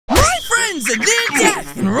friends and their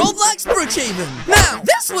death in Roblox Brookhaven. Now,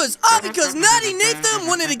 this was all because Naughty Nathan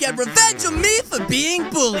wanted to get revenge on me for being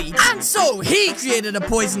bullied. And so he created a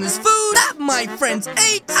poisonous food that my friends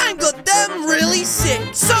ate and got them really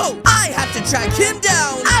sick. So I had to track him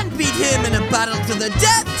down and beat him in a battle to the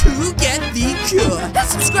death to get the cure. Hit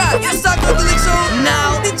subscribe, get stuck on Calixo.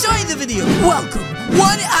 Now enjoy the video. Welcome,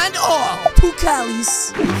 one and all, to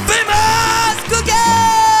Calixos famous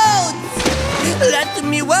cookouts. Let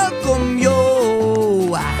me welcome you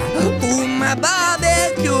to my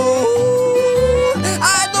barbecue.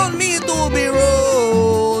 I don't mean to be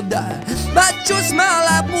rude, but you smell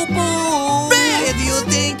like poo-poo. If you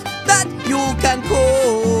think that you can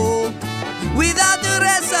cook without the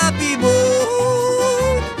recipe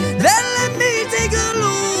book, then let me take a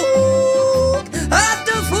look at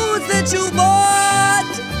the foods that you bought.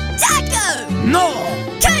 Taco! No!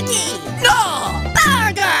 Cookie! No!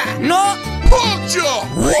 Burger! No! Pork chop!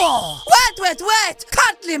 Whoa! Wait!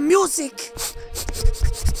 Cuddly music!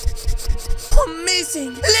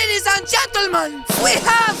 Amazing! Ladies and gentlemen, we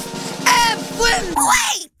have Evan!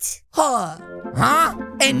 Wait! Huh?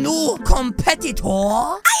 A new competitor?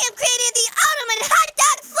 I have created the ultimate hot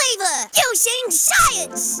dog flavor using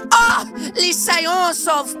science! Les science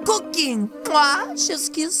of cooking! Chef's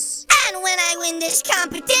kiss. And when I win this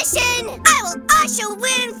competition, I will also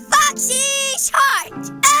win Foxy's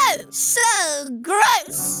heart! Oh, so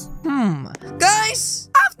gross! Guys,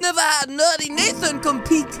 I've never had Naughty Nathan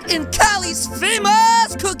compete in Cali's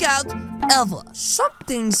famous cookout ever.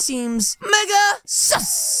 Something seems mega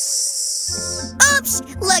sus. Oops,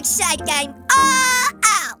 looks like I'm all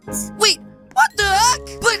out. Wait, what the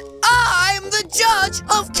heck? But I'm the judge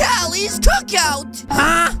of Cali's cookout.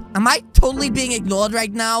 Huh? Am I totally being ignored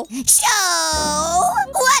right now? So,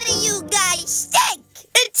 what do you guys think?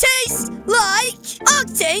 It tastes like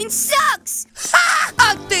Octane sucks. Ha!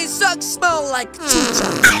 Octane sucks smell like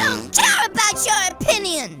chucha. I don't care about your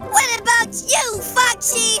opinion. What about you,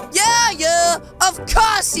 Foxy? Yeah, of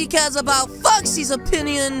course he cares about Foxy's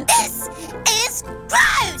opinion. This is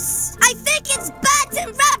gross. I think it's bats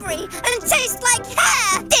and rubbery and tastes like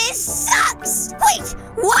hair. This sucks. Wait,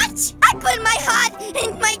 what? I put my heart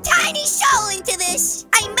and my tiny soul into this.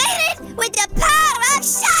 I made it with the power of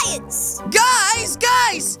science.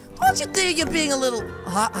 Guys, don't you think you're being a little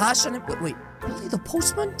harsh on it? Wait, really, the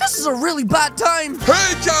postman? This is a really bad time.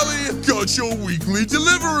 Hey, Callie, got your weekly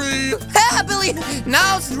delivery. Hey, Billy,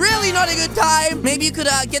 now it's really not a good time. Maybe you could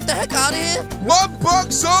get the heck out of here. My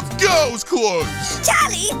box of girls' clothes.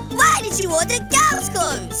 Charlie, why did you order girls'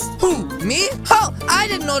 clothes? Who, me? Oh, I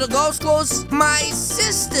didn't know the girls' clothes. My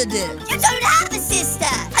sister did. You don't have a sister.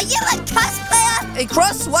 Are you a cosplayer? A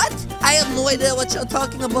cross what? I have no idea what you're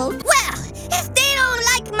talking about. Well, if they don't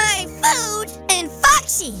like my food and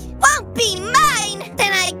Foxy won't be mine,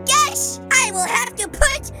 then I guess I will have to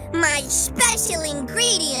put my special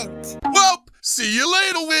ingredient. Well, see you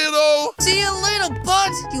later, weirdo. See you later,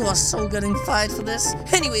 bud. You are so getting fired for this.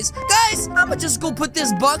 Anyways, guys, I'ma just go put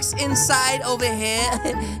this box inside over here.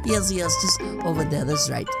 yes, just over there, that's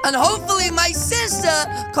right. And hopefully my sister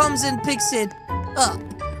comes and picks it up.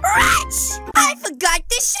 Rats! I forgot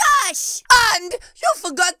the sauce! And you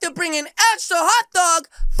forgot to bring an extra hot dog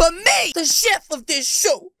for me, the chef of this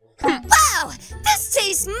show. Wow, this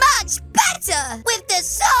tastes much better with the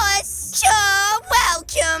sauce. You're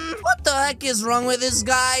welcome. What the heck is wrong with this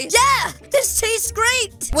guy? Yeah, this tastes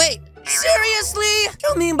great. Wait, seriously?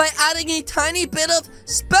 You mean by adding a tiny bit of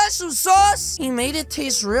special sauce, he made it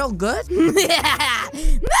taste real good?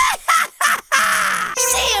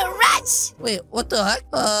 See you, rats! Wait, what the heck?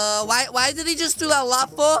 Why did he just do that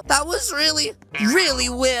laugh for? That was really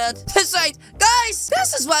weird. That's right, guys,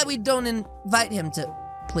 this is why we don't invite him to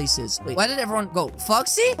places. Wait, where did everyone go?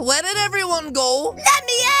 Foxy? Where did everyone go? Let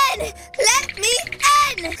me in! Let me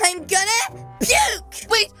in! I'm gonna puke!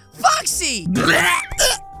 Wait, Foxy!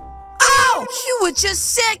 Ow! You were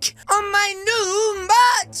just sick on my new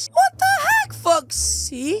butt! What the heck,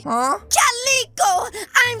 Foxy? Huh? Calico,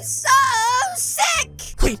 I'm so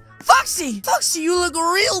sick! Wait, Foxy! Foxy, you look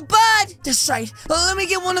real bad! That's right. Let me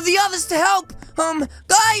get one of the others to help.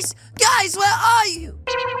 Guys, where are you?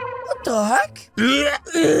 What the heck?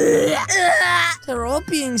 They're all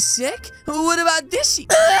being sick? What about Dishy?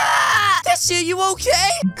 Dishy, you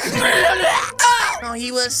okay? Oh,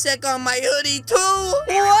 he was sick on my hoodie too.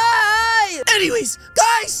 Why? Anyways,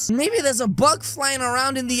 guys, maybe there's a bug flying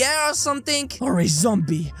around in the air or something. Or a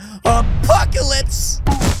zombie apocalypse.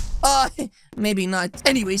 Maybe not.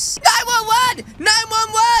 Anyways, 911!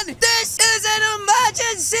 911! This is an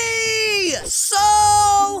emergency!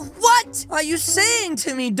 So, what are you saying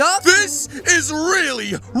to me, Doc? This is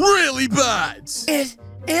really bad. It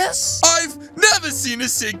is? I've never seen a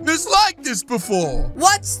sickness like this before.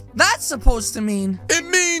 What's that supposed to mean? It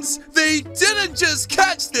means they didn't just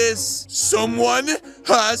catch this. Someone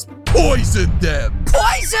has poisoned them.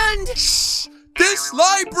 Poisoned? Shh! This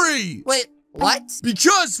library. Wait, what?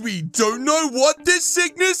 Because we don't know what this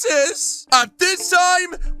sickness is, at this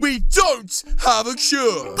time, we don't have a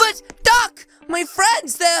cure. But, Doc, my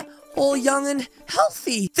friends, they're all young and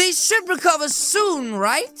healthy. They should recover soon,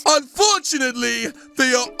 right? Unfortunately,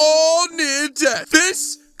 they are all near death.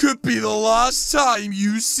 This could be the last time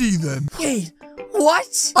you see them. Wait,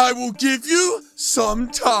 what? I will give you some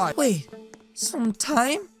time. Wait, some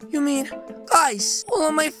time? You mean, guys, all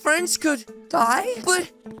of my friends could die?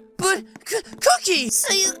 But, Cookie!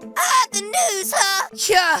 So you heard the news, huh?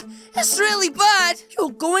 Yeah, it's really bad.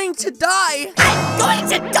 You're going to die. I'm going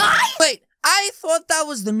to die? Wait, I thought that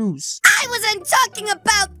was the news. I wasn't talking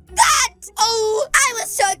about that! Oh, I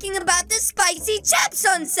was talking about the spicy chips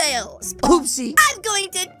on sale. Oopsie. I'm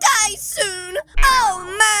going to die soon.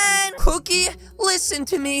 Oh, man. Cookie, listen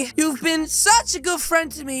to me. You've been such a good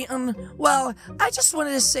friend to me. Well, I just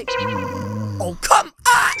wanted to say... Oh, come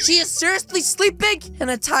on! She is seriously sleeping in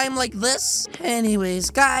a time like this?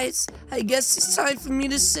 Anyways, guys, I guess it's time for me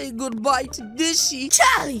to say goodbye to Dishy.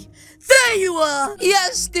 Charlie, there you are.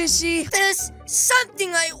 Yes, Dishy. There's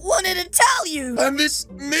something I wanted to tell you. And this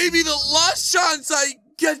may be the last chance I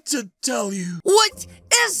get to tell you. What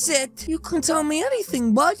is it? You can tell me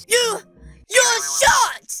anything, bud. You're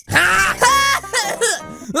shot!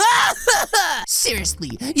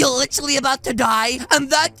 Seriously, you're literally about to die, and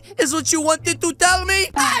that is what you wanted to tell me?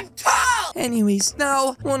 I'm tall! Anyways,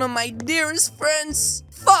 now, one of my dearest friends,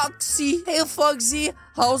 Foxy. Hey, Foxy,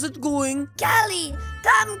 how's it going? Callie,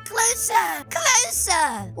 come closer,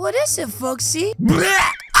 closer. What is it, Foxy?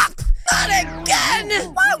 Up! Not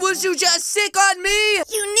again! Why would you just sick on me?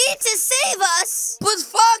 You need to save us. But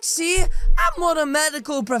Foxy, I'm not a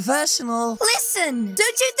medical professional. Listen,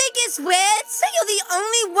 don't you think it's weird that you're the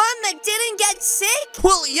only one that didn't get sick?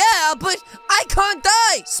 Well, yeah, but I can't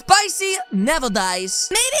die. Spicy never dies.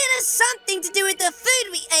 Maybe it has something to do with the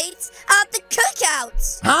food we ate at the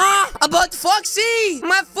cookouts. Huh? About Foxy?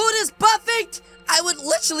 My food is perfect. I would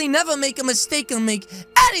literally never make a mistake and make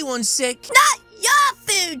anyone sick. Not your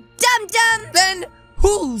food, dum-dum. Then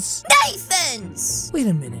whose? Nathan's. Wait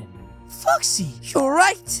a minute. Foxy, you're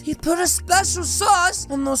right. He put a special sauce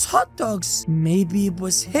on those hot dogs. Maybe it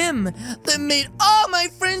was him that made all my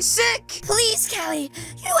friends sick. Please, Callie,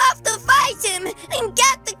 you have to fight him and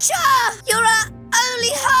get the cure. You're our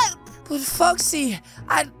only hope. But Foxy,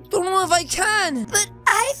 I don't know if I can. But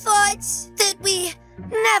I thought that we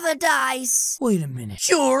never dies. Wait a minute.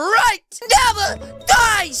 You're right! Never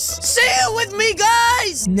dies! Say it with me,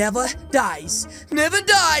 guys! Never dies. Never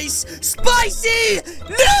dies. Spicy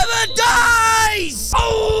never dies!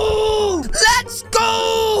 Oh! Let's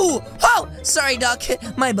go! Oh, sorry, Doc.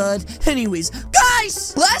 My bad. Anyways,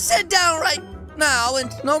 guys, let's head down right now and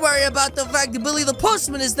don't worry about the fact that Billy the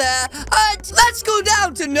Postman is there. And let's go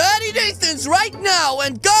down to Nerdy Nathan's right now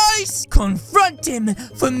and guys, confront him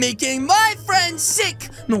for making my friend sick.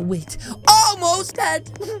 No, wait, almost dead.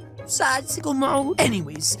 Sad sickle mode.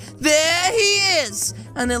 Anyways, there he is.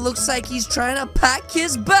 And it looks like he's trying to pack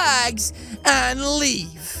his bags and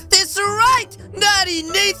leave. That's right, Nerdy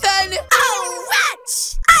Nathan. Oh,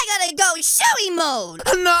 wretch! I gotta go showy mode.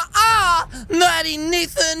 Nuh-uh, Nerdy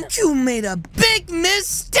Nathan. You made a big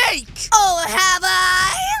mistake. Oh, have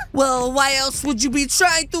I? Well, why else would you be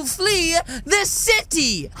trying to flee the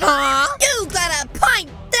city, huh? You got a point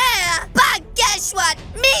there, but guess what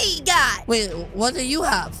me got? Wait, what do you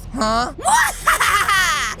have, huh?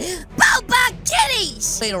 Boba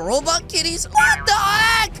kitties! Wait, robot kitties? What the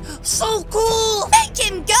heck? So cool! Make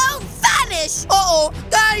him go vanish! Uh-oh,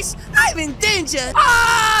 guys, I'm in danger!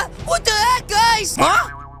 Ah! What the heck, guys?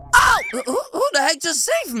 Huh? Oh! Who the heck just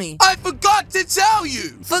saved me? I forgot to tell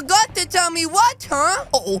you. Forgot to tell me what, huh?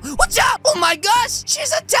 Uh-oh, watch out! Oh my gosh,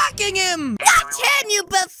 she's attacking him! Not him, you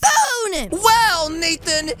buffoon! Well,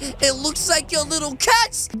 Nathan, it looks like your little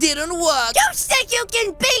cats didn't work. You think you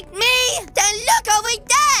can beat me? Then look over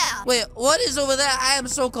there! Wait, what is over there? I am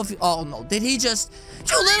so confused. Oh no, did he just...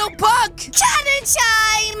 You little punk! Cannon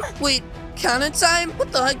time! Wait, cannon time?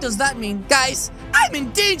 What the heck does that mean? Guys, I'm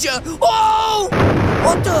in danger! Oh!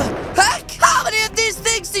 What the heck? How many of these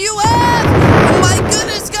things do you have? Oh my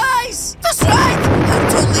goodness, guys! That's right!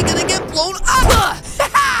 I'm totally gonna get blown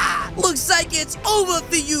up! Looks like it's over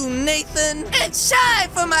for you, Nathan. It's time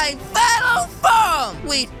for my final form!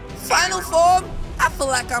 Wait, final form? I feel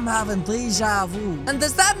like I'm having deja vu. And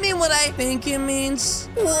does that mean what I think it means?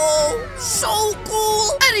 Whoa, so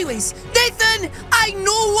cool! Anyways, Nathan, I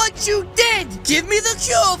know what you did. Give me the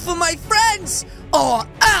cure for my friends, or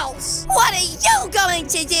else. What are you going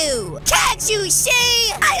to do? Can't you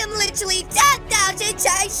see? I am literally 10,000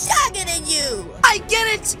 times stronger than you. I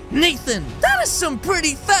get it, Nathan. That is some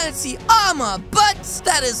pretty fancy armor, but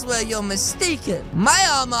that is where you're mistaken. My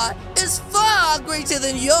armor is far greater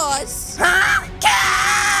than yours. Huh?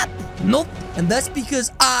 Cap! Nope, and that's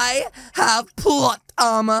because I have plot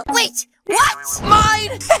armor. Wait, what?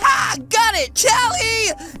 Mine! Got it!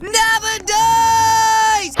 Callie never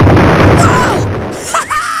dies! Whoa!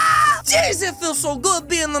 Jeez, it feels so good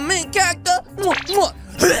being the main character.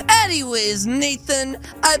 Anyways, Nathan,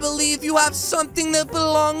 I believe you have something that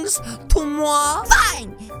belongs to moi.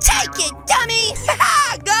 Fine, take it, dummy.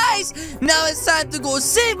 Guys, now it's time to go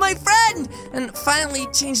save my friend and finally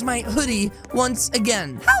change my hoodie once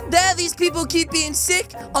again. How dare these people keep being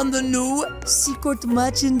sick on the new secret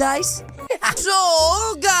merchandise?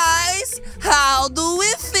 So, guys, how do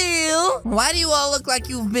we feel? Why do you all look like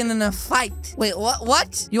you've been in a fight? Wait,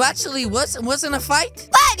 what? You actually was in a fight?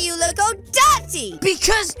 Why do you look all dirty?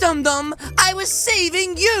 Because, dum-dum, I was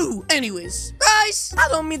saving you. Anyways, guys, I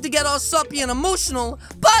don't mean to get all soppy and emotional,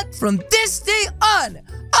 but from this day on,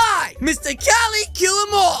 I, Mr. Callie Kill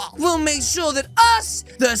 'Em All, will make sure that us,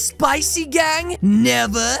 the Spicy Gang,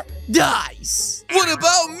 never dies. What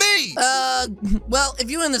about me? Well, if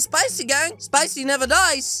you're in the Spicy Gang, Spicy never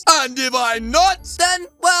dies. And if I'm not? Then,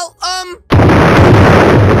 well,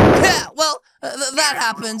 yeah, well, that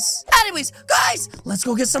happens. Anyways, guys, let's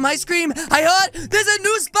go get some ice cream. I heard there's a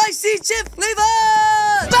new spicy chip flavor.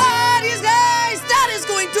 But yes, guys, that is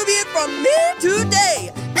going to be it from me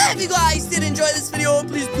today. If you guys did enjoy this video,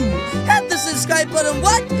 please do hit the subscribe button.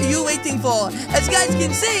 What are you waiting for? As you guys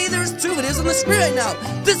can see, there's 2 videos on the screen right now.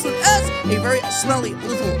 This one is a very smelly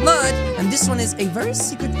little nut, and this one is a very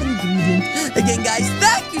secret ingredient. Again, guys,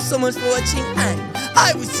 thank you so much for watching, and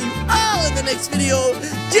I will see you all in the next video.